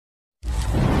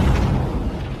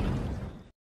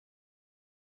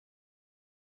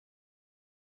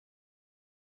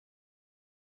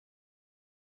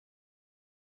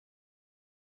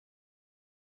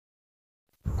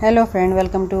Hello friend,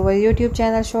 welcome to our YouTube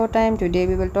channel ShowTime. Today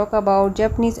we will talk about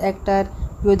Japanese actor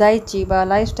Yudai Chiba,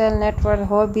 lifestyle, net worth,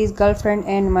 hobbies, girlfriend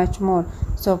and much more.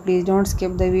 So please don't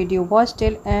skip the video, watch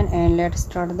till end and let's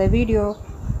start the video.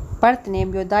 Birth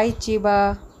name Yudai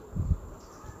Chiba.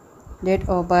 Date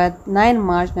of birth 9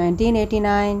 March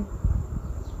 1989.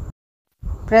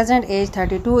 Present age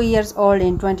 32 years old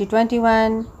in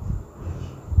 2021.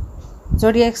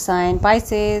 Zodiac sign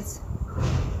Pisces.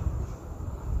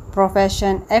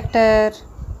 Profession actor.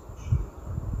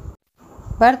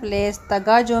 Birthplace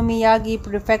Tagajo Miyagi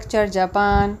Prefecture,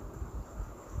 Japan.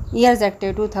 Years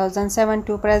active 2007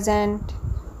 to present.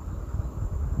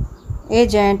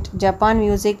 Agent Japan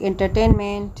Music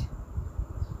Entertainment.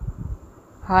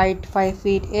 Height 5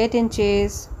 feet 8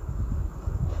 inches.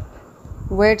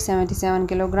 Weight 77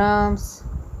 kilograms.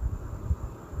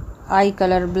 Eye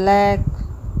color black.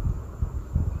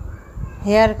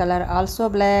 Hair color also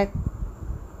black.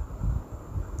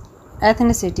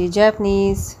 Ethnicity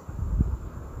Japanese.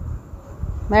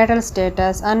 Marital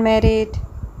status unmarried.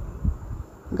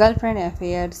 Girlfriend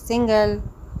affair single.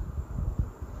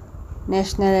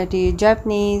 Nationality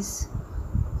Japanese.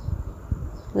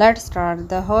 Let's start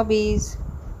the hobbies.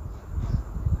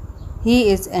 He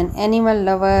is an animal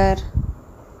lover,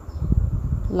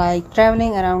 like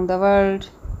traveling around the world,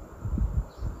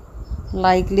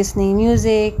 like listening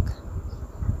music,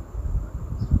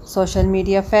 social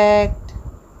media fact.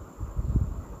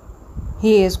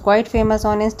 He is quite famous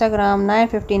on Instagram,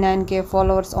 959k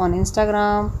followers on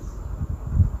Instagram.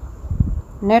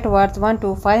 Net worth $1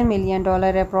 to $5 million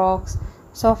approx.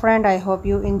 So friend, I hope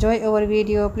you enjoy our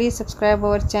video. Please subscribe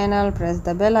our channel, press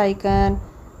the bell icon,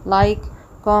 like,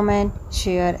 comment,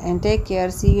 share and take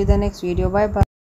care. See you in the next video. Bye bye.